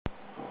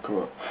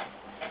Come on.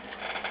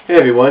 Hey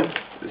everyone,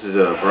 this is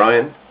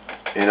Brian,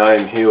 and I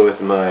am here with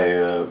my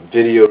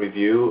video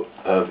review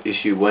of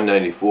issue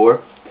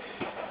 194.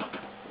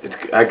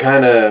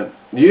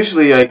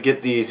 Usually I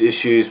get these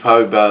issues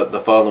probably about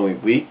the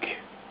following week,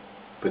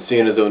 but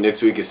seeing as though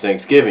next week is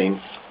Thanksgiving,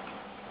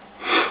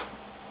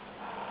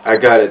 I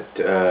got it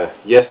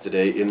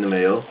yesterday in the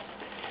mail,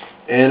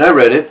 and I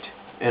read it,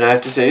 and I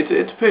have to say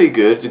it's pretty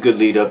good. It's a good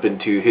lead up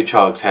into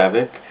Hedgehogs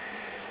Havoc.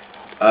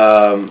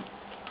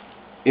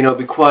 To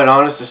be quite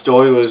honest, the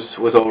story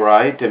was all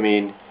right. I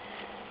mean,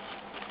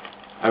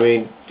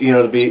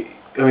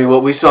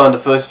 what we saw in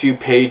the first few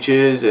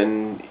pages,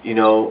 and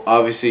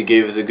obviously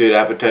gave us a good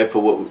appetite for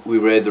what we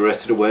read the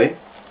rest of the way.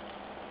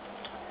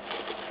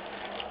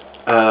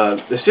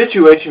 The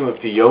situation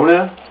with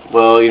Fiona,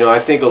 well,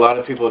 I think a lot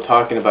of people are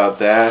talking about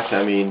that.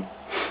 I mean,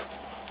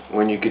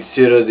 when you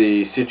consider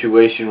the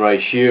situation right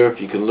here, if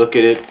you can look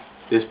at it,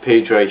 this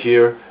page right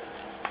here,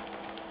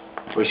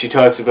 where she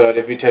talks about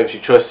every time she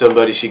trusts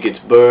somebody she gets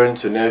burned,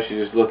 so now she's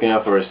just looking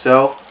out for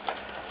herself.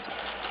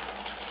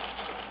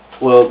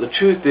 Well, the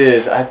truth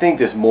is, I think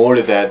there's more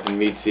to that than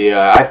meets the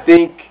eye. I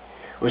think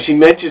when she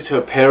mentions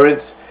her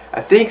parents,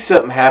 I think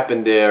something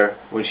happened there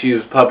when she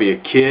was probably a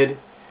kid.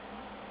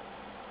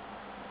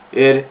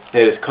 It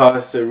has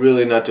caused her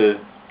really not to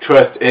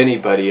trust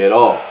anybody at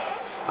all.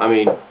 I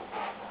mean,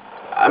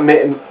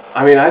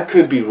 I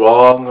could be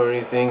wrong or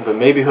anything, but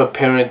maybe her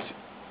parents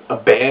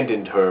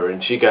abandoned her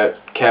and she got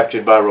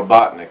captured by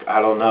Robotnik.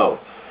 I don't know.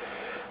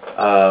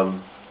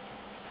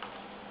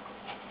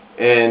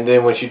 And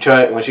then when she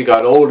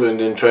got older and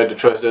then tried to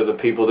trust other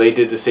people, they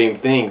did the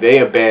same thing. They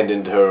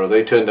abandoned her, or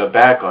they turned their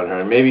back on her.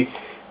 And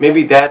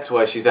maybe that's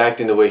why she's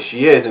acting the way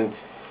she is. And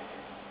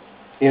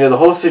the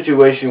whole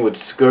situation with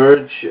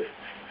Scourge,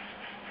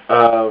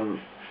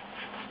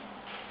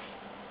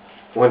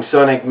 when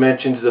Sonic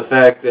mentions the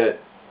fact that,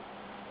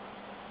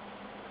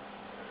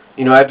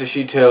 after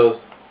she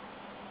tells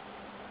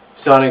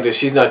Sonic that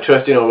she's not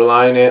trusting or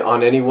relying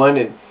on anyone,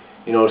 and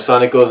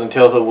Sonic goes and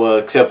tells her, well,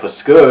 except for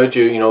Scourge,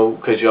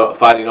 because you're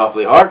fighting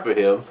awfully hard for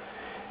him,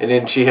 and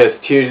then she has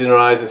tears in her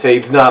eyes and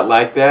says, it's not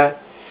like that.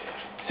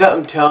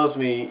 Something tells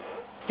me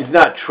it's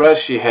not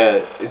trust she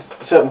has.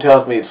 Something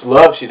tells me it's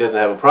love she doesn't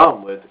have a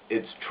problem with.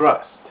 It's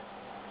trust.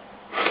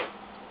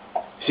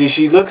 See,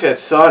 she looks at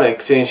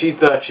Sonic saying she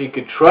thought she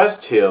could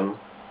trust him,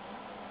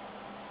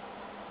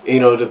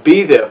 to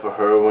be there for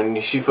her when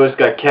she first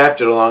got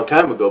captured a long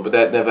time ago, but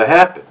that never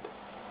happened.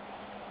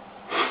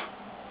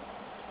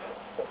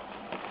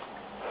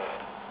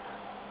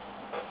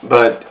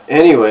 But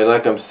anyway,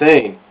 like I'm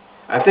saying,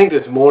 I think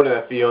there's more to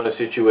that Fiona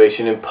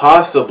situation, and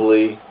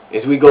possibly,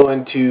 as we go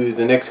into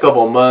the next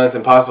couple of months,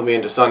 and possibly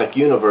into Sonic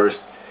Universe,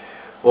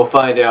 we'll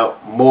find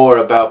out more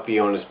about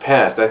Fiona's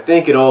past. I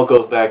think it all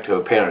goes back to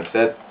her parents.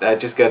 I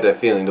just got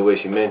that feeling the way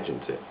she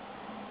mentions it.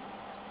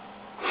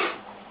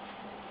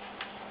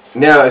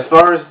 Now, as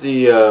far as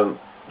the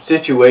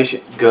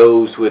situation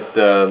goes with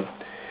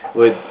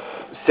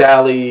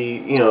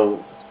Sally,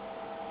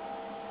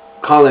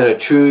 calling a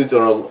truce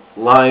on an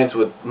alliance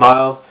with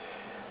Miles,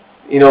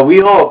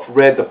 we all have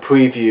read the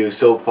preview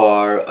so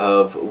far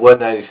of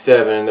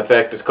 197, and the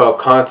fact it's called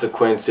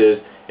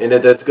Consequences, and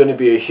that there's going to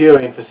be a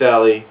hearing for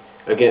Sally.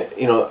 Again,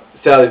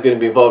 Sally's going to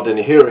be involved in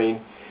the hearing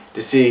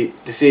to see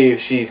if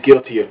she's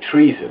guilty of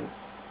treason.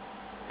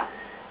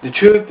 The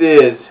truth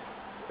is,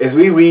 as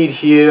we read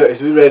here,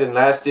 as we read in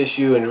last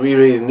issue and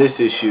reread in this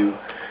issue,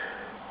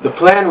 the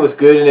plan was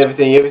good and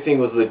everything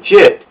was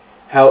legit.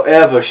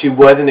 However, she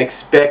wasn't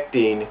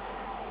expecting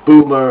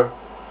Boomer,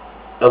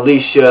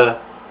 Alicia,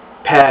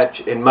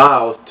 Patch, and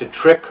Miles to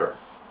trick her.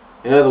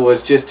 In other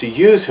words, just to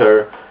use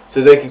her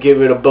so they could get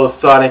rid of both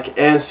Sonic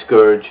and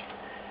Scourge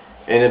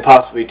and then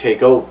possibly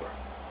take over.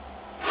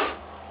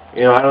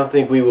 I don't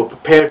think we were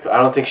prepared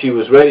I don't think she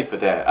was ready for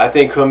that. I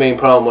think her main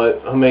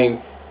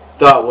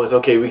thought was,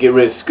 okay, we get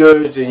rid of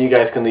Scourge and you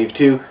guys can leave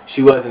too.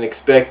 She wasn't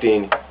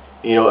expecting,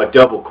 a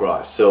double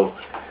cross. So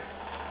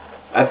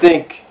I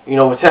think,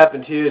 what's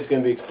happened here is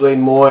going to be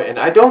explained more, and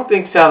I don't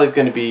think Sally's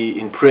going to be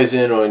in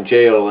prison or in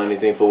jail or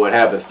anything for what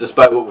happens,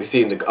 despite what we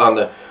see on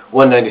the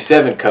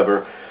 197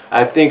 cover.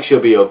 I think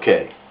she'll be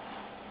okay.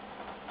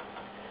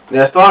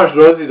 Now, as far as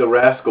Rosie the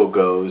Rascal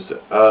goes,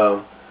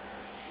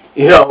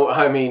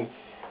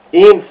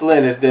 Ian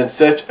Flynn has done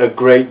such a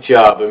great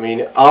job.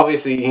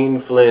 Obviously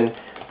Ian Flynn,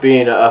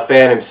 being a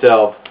fan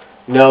himself,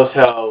 knows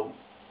how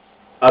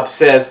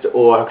obsessed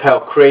or how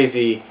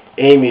crazy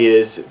Amy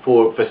is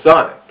for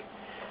Sonic.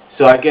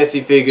 So I guess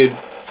he figured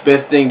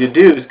best thing to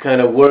do is kind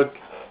of work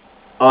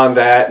on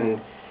that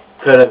and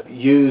kind of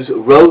use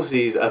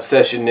Rosie's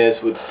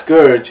obsessionness with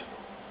Scourge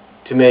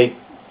to make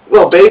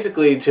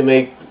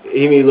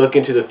Amy look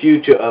into the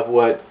future of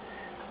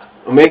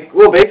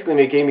basically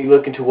make Amy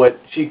look into what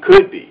she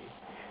could be.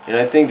 And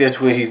I think that's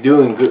what he's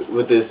doing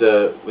with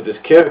this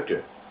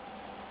character.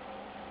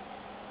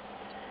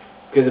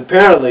 Because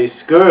apparently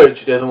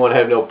Scourge doesn't want to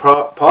have no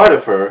part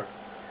of her,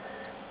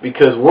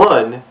 because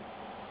one,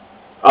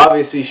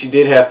 obviously she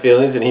did have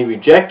feelings and he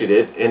rejected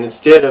it, and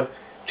instead of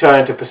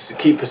trying to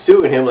keep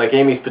pursuing him like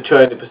Amy's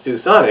trying to pursue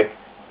Sonic.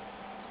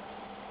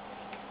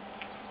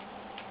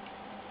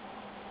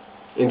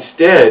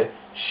 Instead,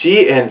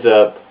 she ends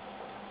up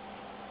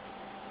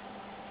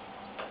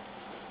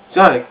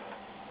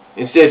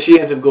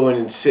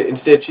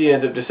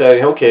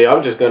deciding, okay,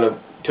 I'm just going to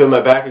turn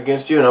my back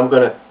against you and I'm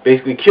going to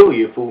basically kill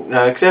you for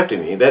not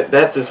accepting me.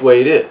 That's just the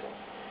way it is.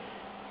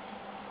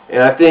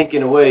 And I think,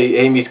 in a way,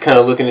 Amy's kind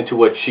of looking into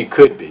what she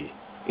could be.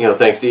 You know,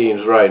 thanks to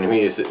Ian's writing. I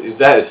mean,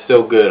 that is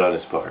so good on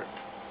his part.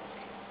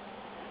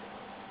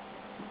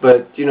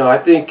 But, you know, I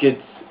think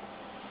it's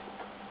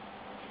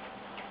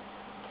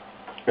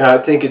a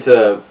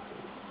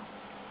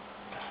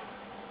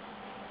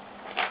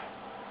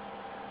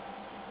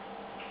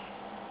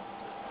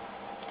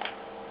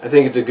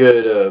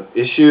good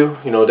issue,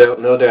 you know,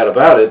 no doubt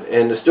about it.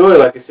 And the story,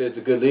 like I said, is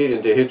a good lead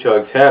into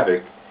Hedgehogs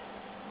Havoc.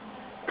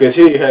 Because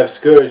here you have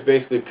Scourge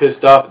basically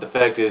pissed off at the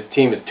fact that his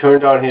team has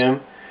turned on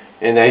him,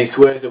 and that he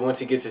swears that once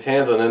he gets his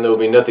hands on them, there will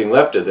be nothing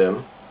left of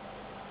them.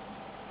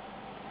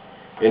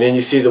 And then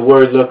you see the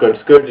worried look on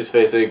Scourge's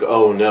face, like,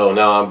 oh no,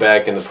 now I'm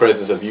back in the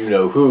presence of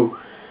you-know-who.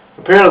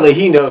 Apparently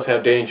he knows how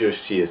dangerous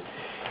she is.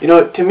 You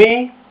know, to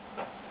me,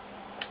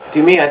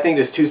 I think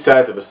there's two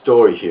sides of a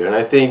story here. And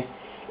I think,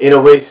 in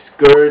a way,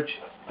 Scourge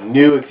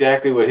knew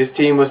exactly what his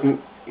team was,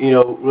 you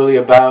know, really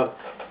about,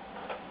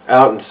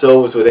 and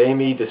so was with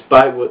Amy,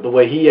 despite the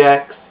way he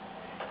acts.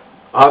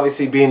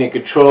 Obviously, being in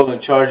control and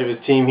in charge of his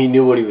team, he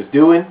knew what he was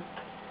doing.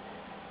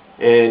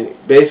 And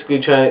basically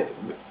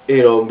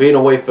being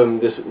away from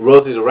this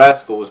Rosie the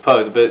Rascal was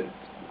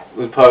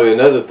probably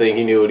another thing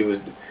he knew what he was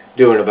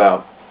doing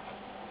about.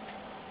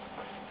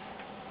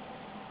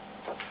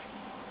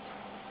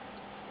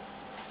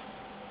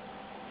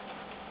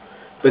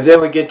 But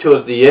then we get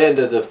towards the end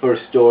of the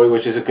first story,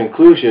 which is a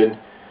conclusion,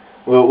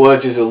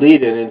 which is a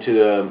lead-in into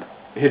the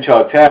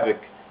Hedgehogs Havoc.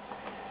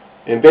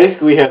 And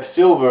basically we have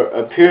Silver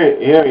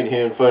appearing here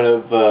in front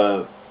of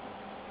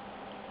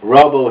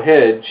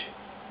Hedge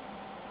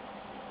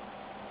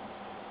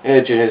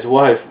and his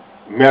wife,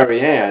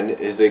 Marianne,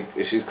 as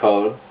she's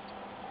called,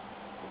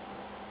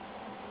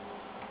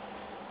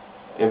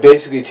 and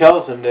basically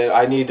tells him that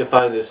I need to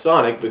find this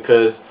Sonic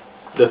because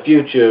your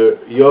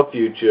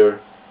future,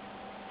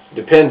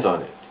 depends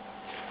on it.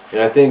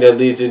 And I think that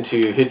leads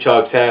into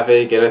Hedgehogs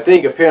Havoc, and I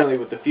think apparently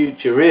what the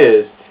future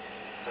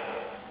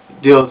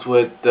deals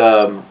with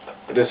the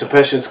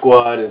Supression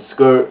Squad and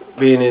Scourge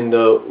being in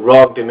the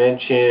wrong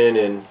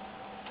dimension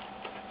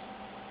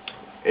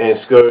and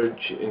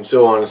Scourge and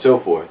so on and so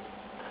forth.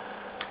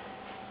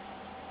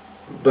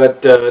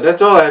 But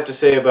that's all I have to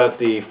say about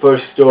the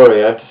first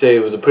story. I have to say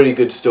it was a pretty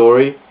good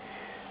story.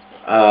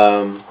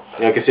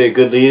 Like I say, a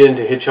good lead-in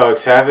to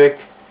Hedgehogs Havoc,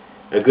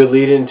 a good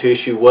lead-in to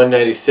issue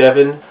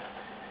 197.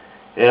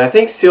 And I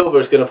think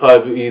Silver's going to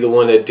probably be the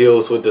one that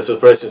deals with the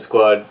Supression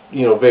Squad,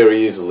 you know,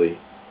 very easily.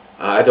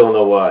 I don't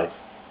know why.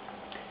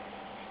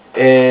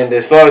 And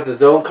as far as the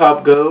Zone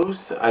Cop goes,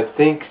 I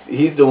think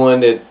he's the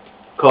one that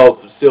called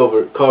for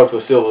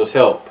Silver's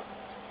help,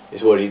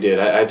 is what he did.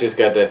 I just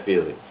got that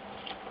feeling.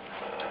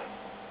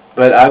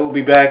 But I will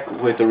be back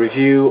with a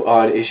review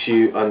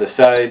on the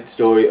side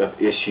story of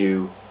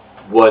issue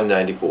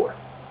 194.